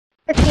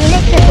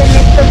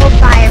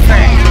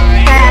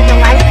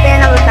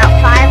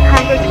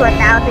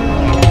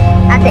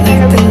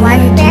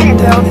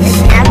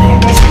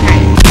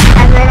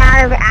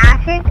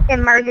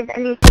created a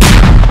new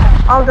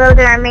phoenix. Although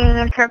there are many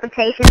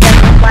interpretations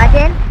of this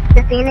legend,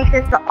 the phoenix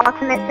is the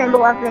ultimate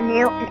symbol of the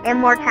new and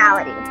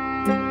immortality.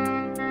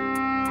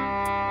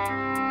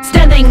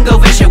 Standing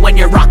ovation when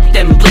you rock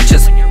them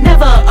bleachers.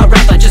 Never a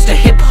rapper, just a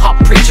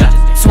hip-hop preacher.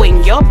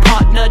 Swing your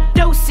partner,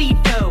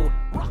 do-si-do.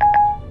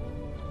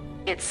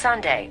 It's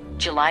Sunday,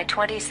 July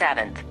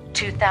 27th,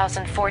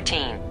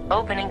 2014.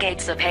 Opening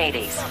gates of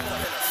Hades.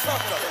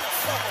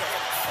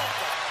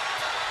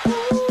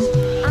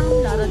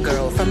 I'm not a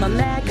girl from a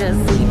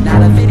magazine,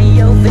 not a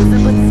video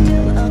vixen, but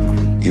still a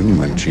queen. Even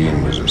when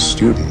Jean was a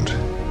student,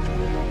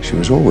 she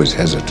was always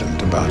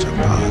hesitant about her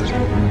past.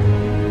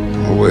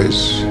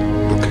 Always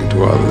looking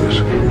to others.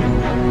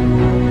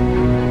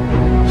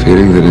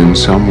 Feeling that in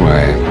some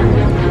way,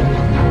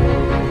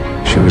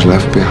 she was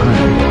left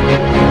behind.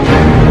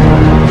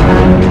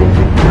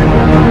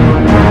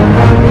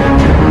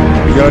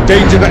 You're a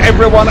danger to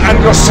everyone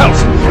and yourself,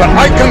 but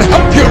I can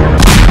help you!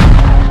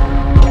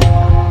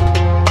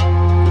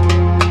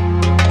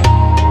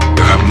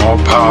 You have more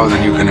power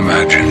than you can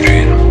imagine,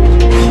 Jean.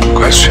 The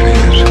question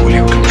is, will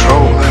you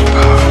control that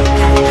power,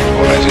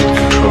 or let it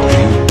control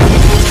you?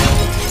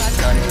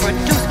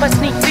 Produced by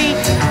Sneak B.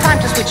 Time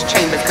to switch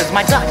chambers, cause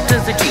my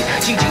doctor's a G.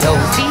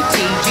 G-G-O-C-T,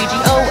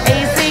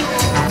 G-G-O-A-Z.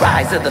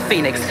 Rise of the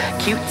Phoenix,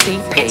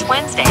 QTP. It's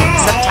Wednesday,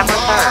 September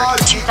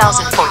 3rd,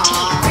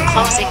 2014.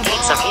 Closing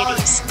gates of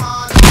Hades.